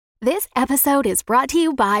This episode is brought to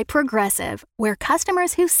you by Progressive, where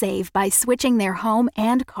customers who save by switching their home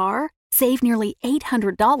and car save nearly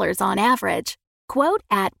 $800 on average. Quote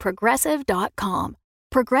at Progressive.com.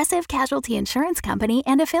 Progressive Casualty Insurance Company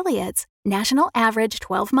and Affiliates. National average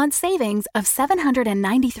 12-month savings of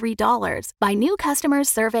 $793 by new customers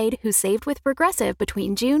surveyed who saved with Progressive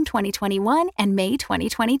between June 2021 and May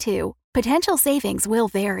 2022. Potential savings will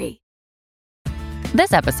vary.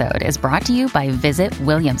 This episode is brought to you by Visit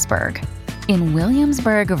Williamsburg. In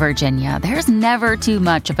Williamsburg, Virginia, there's never too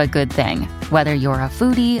much of a good thing. Whether you're a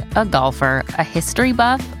foodie, a golfer, a history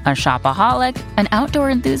buff, a shopaholic, an outdoor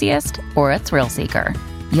enthusiast, or a thrill seeker,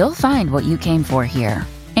 you'll find what you came for here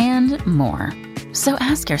and more. So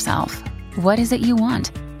ask yourself, what is it you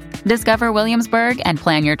want? Discover Williamsburg and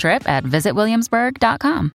plan your trip at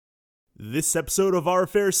visitwilliamsburg.com. This episode of Our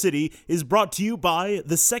Fair City is brought to you by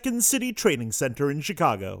the Second City Training Center in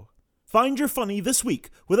Chicago. Find your funny this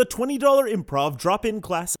week with a $20 improv drop-in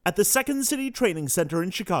class at the Second City Training Center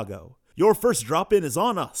in Chicago. Your first drop-in is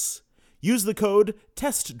on us. Use the code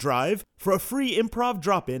TESTDRIVE for a free improv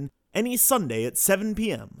drop-in any Sunday at 7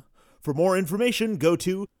 p.m. For more information, go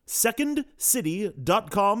to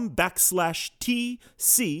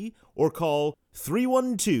secondcity.com/TC or call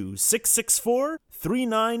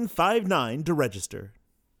 312-664-3959 to register.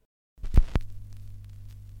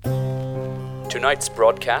 Tonight's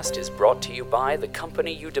broadcast is brought to you by the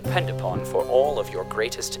company you depend upon for all of your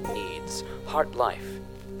greatest needs, Heart Life.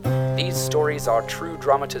 These stories are true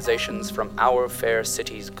dramatizations from our fair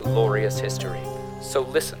city's glorious history. So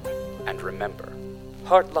listen and remember,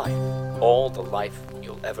 Heart Life, all the life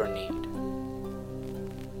you'll ever need.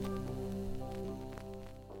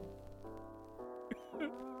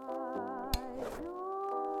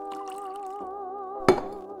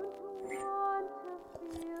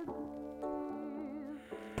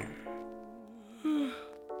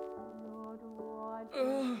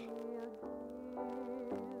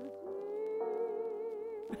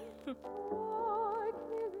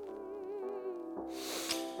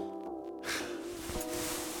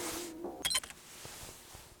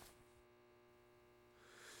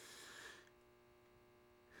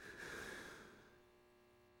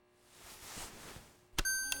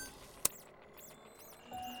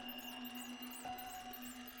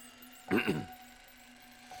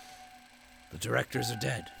 The directors are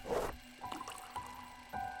dead.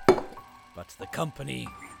 But the company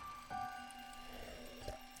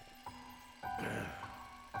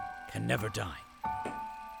can never die.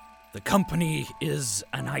 The company is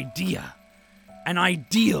an idea, an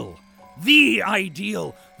ideal, the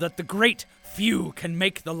ideal that the great few can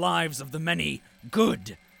make the lives of the many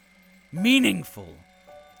good, meaningful,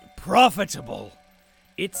 profitable.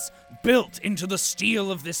 It's built into the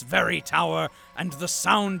steel of this very tower and the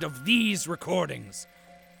sound of these recordings.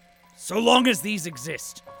 So long as these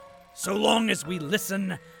exist, so long as we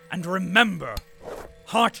listen and remember,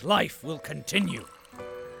 Heart Life will continue.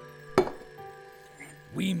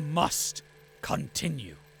 We must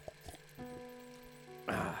continue.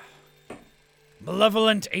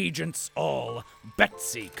 Malevolent agents all,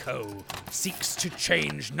 Betsy Co. seeks to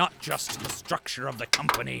change not just the structure of the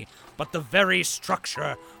company, but the very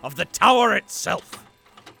structure of the tower itself.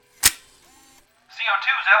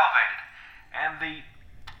 CO2's elevated, and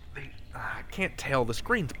I can't tell, the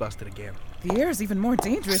screen's busted again. The air's even more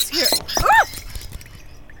dangerous here.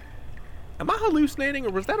 Am I hallucinating, or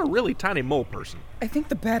was that a really tiny mole person? I think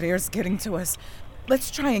the bad air's getting to us. Let's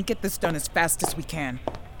try and get this done as fast as we can.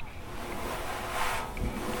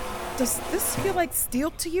 Does this feel like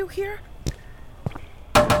steel to you here?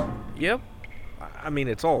 Yep. I mean,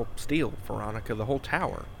 it's all steel, Veronica, the whole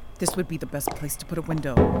tower. This would be the best place to put a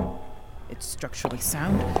window. It's structurally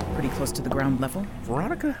sound, pretty close to the ground level.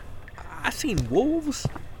 Veronica, I seen wolves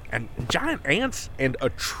and giant ants and a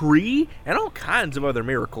tree and all kinds of other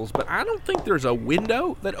miracles, but I don't think there's a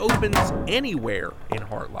window that opens anywhere in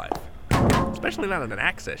Heart Life, especially not in an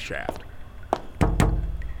access shaft.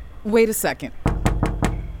 Wait a second.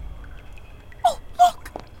 Oh,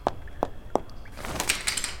 look!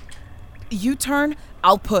 You turn,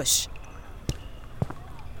 I'll push.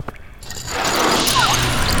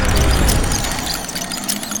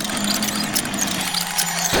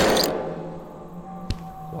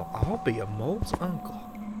 Well, I'll be a mole's uncle.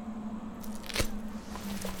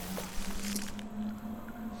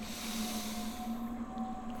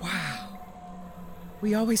 Wow.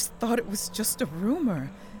 We always thought it was just a rumor.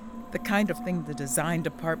 The kind of thing the design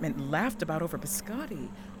department laughed about over biscotti.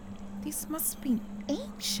 These must be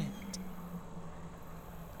ancient.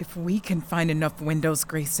 If we can find enough windows,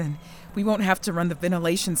 Grayson, we won't have to run the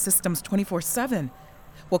ventilation systems 24/7.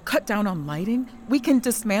 We'll cut down on lighting, we can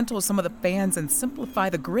dismantle some of the fans and simplify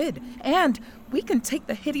the grid, and we can take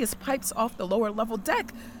the hideous pipes off the lower level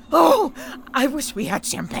deck. Oh, I wish we had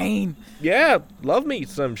champagne. Yeah, love me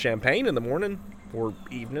some champagne in the morning or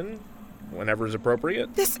evening, whenever is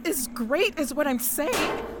appropriate. This is great, is what I'm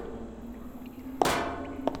saying.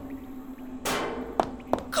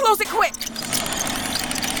 Close it quick!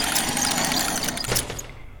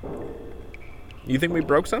 You think we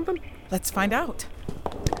broke something? Let's find out.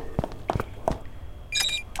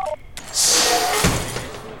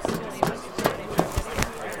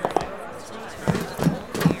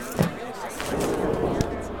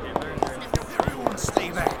 Everyone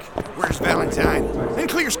stay back. Where's Valentine? And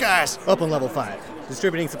clear skies. Up on level 5.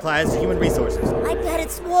 Distributing supplies to human resources. I bet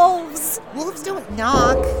it's wolves. Wolves don't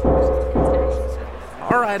knock.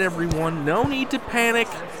 All right, everyone, no need to panic.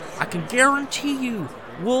 I can guarantee you,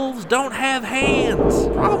 wolves don't have hands.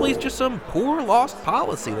 Probably it's just some poor lost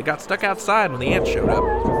policy that got stuck outside when the ants showed up.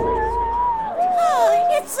 Oh,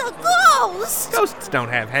 it's a ghost! Ghosts don't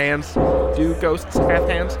have hands. Do ghosts have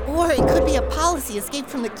hands? Or it could be a policy escaped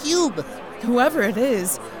from the cube. Whoever it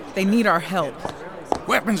is, they need our help.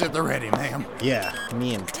 Weapons at the ready, ma'am. Yeah,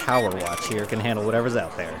 me and Tower Watch here can handle whatever's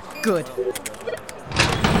out there. Good.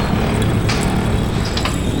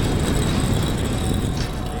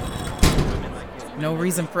 No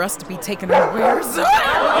reason for us to be taken unawares. Oh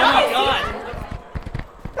my God!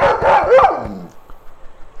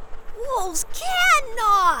 Wolves can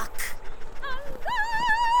knock!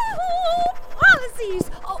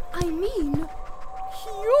 Policies! Oh, I mean,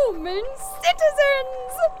 human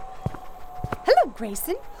citizens! Hello,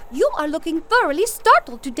 Grayson. You are looking thoroughly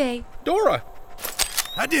startled today. Dora!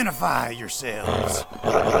 Identify yourselves.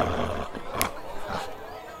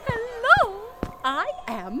 Hello! I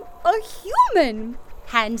am a human.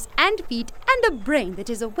 Hands and feet and a brain that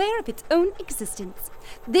is aware of its own existence.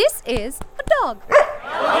 This is a dog.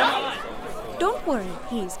 Don't worry,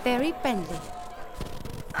 he's very friendly.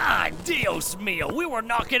 Ah, Dios mio, we were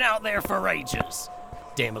knocking out there for ages.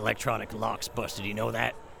 Damn electronic lock's busted, you know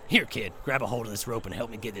that? Here, kid, grab a hold of this rope and help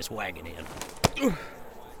me get this wagon in.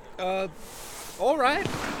 All right.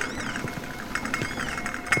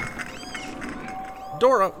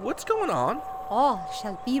 Dora, what's going on? All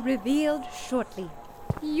shall be revealed shortly.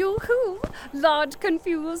 You who? Large,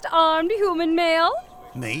 confused, armed human male?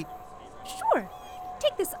 Mate? Sure.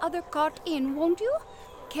 Take this other cart in, won't you?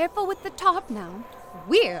 Careful with the top now.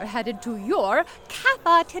 We're headed to your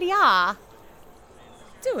cafeteria.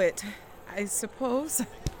 Do it, I suppose.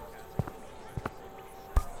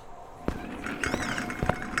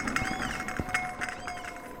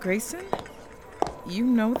 Grayson, you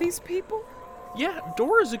know these people? Yeah,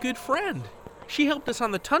 Dora's a good friend. She helped us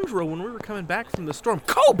on the tundra when we were coming back from the storm.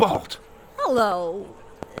 Cobalt! Hello,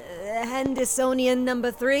 Hendersonian number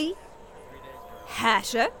 3.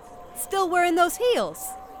 Hasher, still wearing those heels.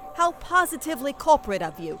 How positively corporate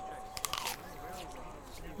of you.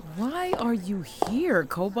 Why are you here,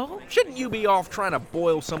 Cobalt? Shouldn't you be off trying to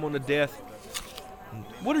boil someone to death?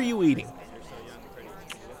 What are you eating?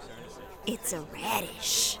 It's a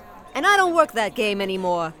radish. And I don't work that game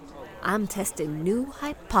anymore. I'm testing new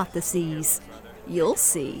hypotheses. You'll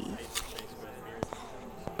see.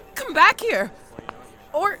 Come back here!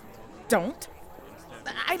 Or don't.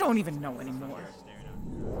 I don't even know anymore.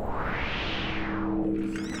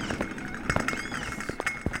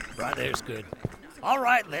 Right there's good. All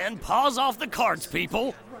right, then, paws off the cards,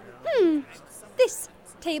 people. This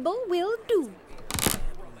table will do.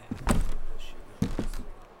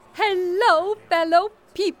 Hello, fellow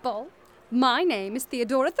people. My name is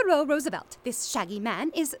Theodora Thoreau Roosevelt. This shaggy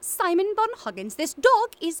man is Simon Von Huggins. This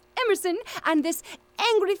dog is Emerson. And this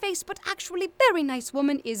angry-faced but actually very nice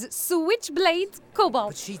woman is Switchblade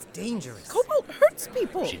Cobalt. But she's dangerous. Cobalt hurts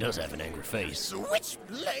people. She does have an angry face.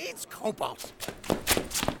 Switchblades, Cobalt.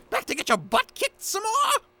 Back to get your butt kicked some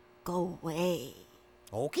more? Go away.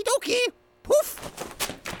 Okie dokie. Poof.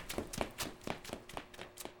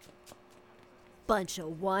 Bunch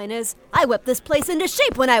of whiners. I whipped this place into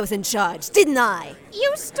shape when I was in charge, didn't I?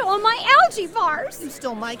 You stole my algae bars. You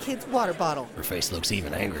stole my kid's water bottle. Her face looks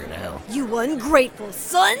even angrier now. You ungrateful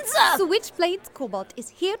sons of... Switchblade Cobalt is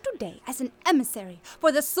here today as an emissary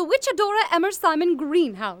for the Switchadora Emmer Simon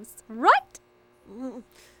greenhouse, right?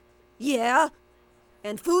 Yeah.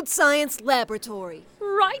 And Food Science Laboratory.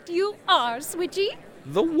 Right you are, Switchy.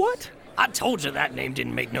 The what? I told you that name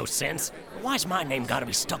didn't make no sense. Why's my name gotta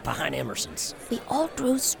be stuck behind Emerson's? We all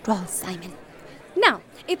drew straws, Simon. Now,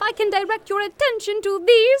 if I can direct your attention to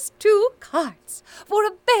these two cards. For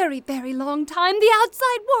a very, very long time, the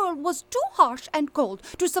outside world was too harsh and cold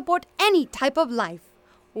to support any type of life.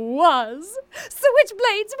 was.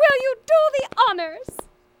 Switchblades, will you do the honors?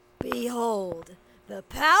 Behold, the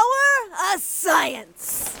power of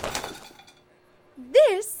science.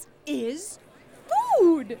 This is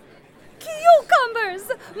food.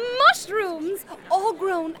 Cucumbers, mushrooms, all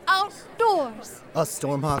grown outdoors. Us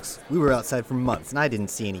Stormhawks, we were outside for months and I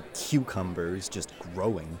didn't see any cucumbers just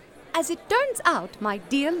growing. As it turns out, my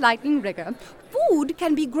dear lightning rigger, food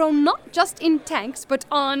can be grown not just in tanks, but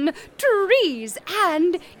on trees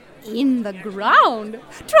and in the ground.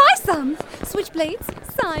 Try some. Switchblades,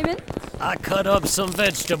 Simon. I cut up some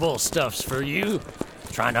vegetable stuffs for you.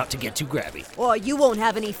 Try not to get too grabby. Or you won't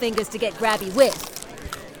have any fingers to get grabby with.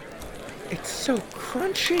 It's so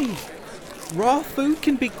crunchy. Raw food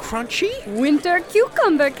can be crunchy? Winter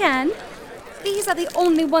cucumber can. These are the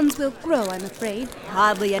only ones we'll grow, I'm afraid.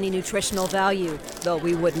 Hardly any nutritional value, though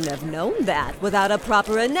we wouldn't have known that without a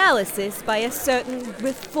proper analysis by a certain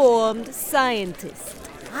reformed scientist.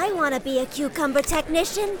 I want to be a cucumber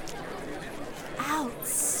technician.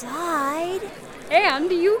 Outside?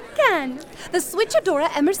 And you can. The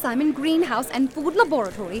Switchadora Emmer Simon Greenhouse and Food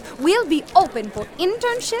Laboratory will be open for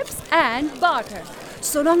internships and barter,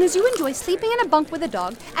 so long as you enjoy sleeping in a bunk with a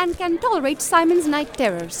dog and can tolerate Simon's night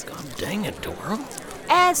terrors. God dang it, Dora.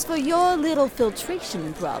 As for your little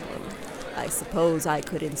filtration problem, I suppose I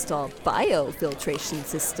could install biofiltration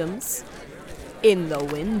systems in the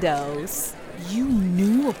windows. You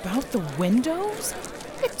knew about the windows?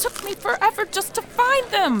 It took me forever just to find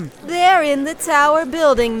them. They're in the tower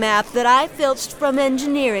building map that I filched from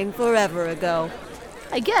engineering forever ago.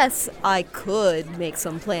 I guess I could make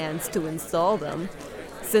some plans to install them,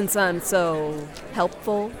 since I'm so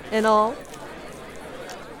helpful and all.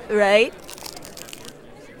 Right?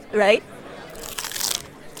 Right?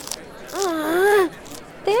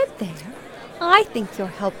 There. I think you're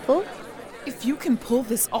helpful. If you can pull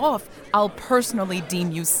this off, I'll personally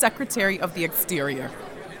deem you Secretary of the Exterior.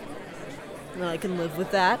 I can live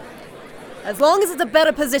with that. As long as it's a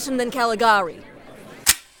better position than Caligari.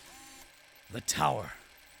 The tower.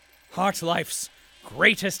 Heartlife's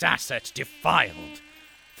greatest asset defiled.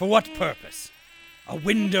 For what purpose? A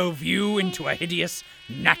window view into a hideous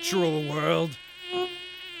natural world?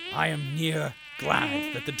 I am near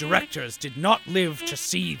glad that the directors did not live to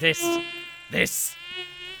see this.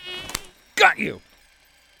 Got you!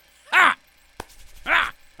 Ha!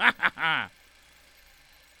 Ha! Ha! Ha! Ha!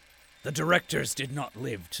 The directors did not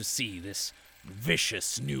live to see this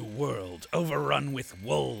vicious new world overrun with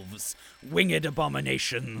wolves, winged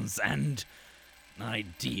abominations, and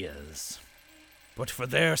ideas. But for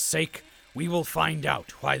their sake, we will find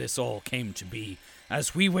out why this all came to be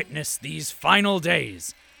as we witness these final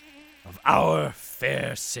days of our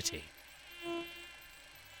fair city.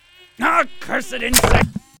 Ah, cursed insect!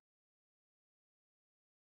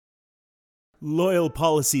 Loyal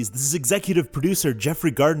Policies, this is executive producer Jeffrey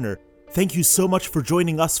Gardner. Thank you so much for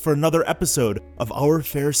joining us for another episode of Our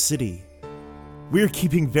Fair City. We're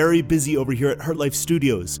keeping very busy over here at HeartLife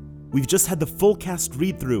Studios. We've just had the full cast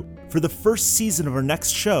read-through for the first season of our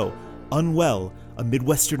next show, Unwell, a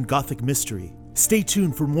Midwestern Gothic mystery. Stay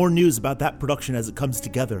tuned for more news about that production as it comes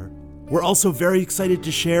together. We're also very excited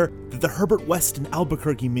to share that the Herbert West and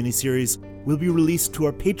Albuquerque miniseries will be released to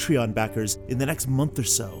our Patreon backers in the next month or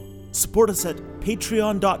so. Support us at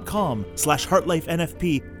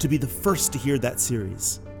patreon.com/HeartLifeNFP to be the first to hear that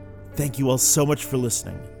series. Thank you all so much for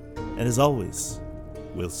listening. And as always,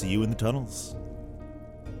 we'll see you in the tunnels.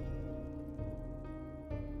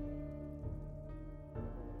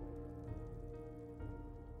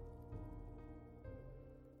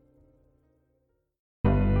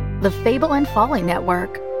 The Fable and Folly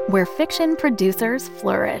Network, where fiction producers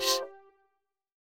flourish.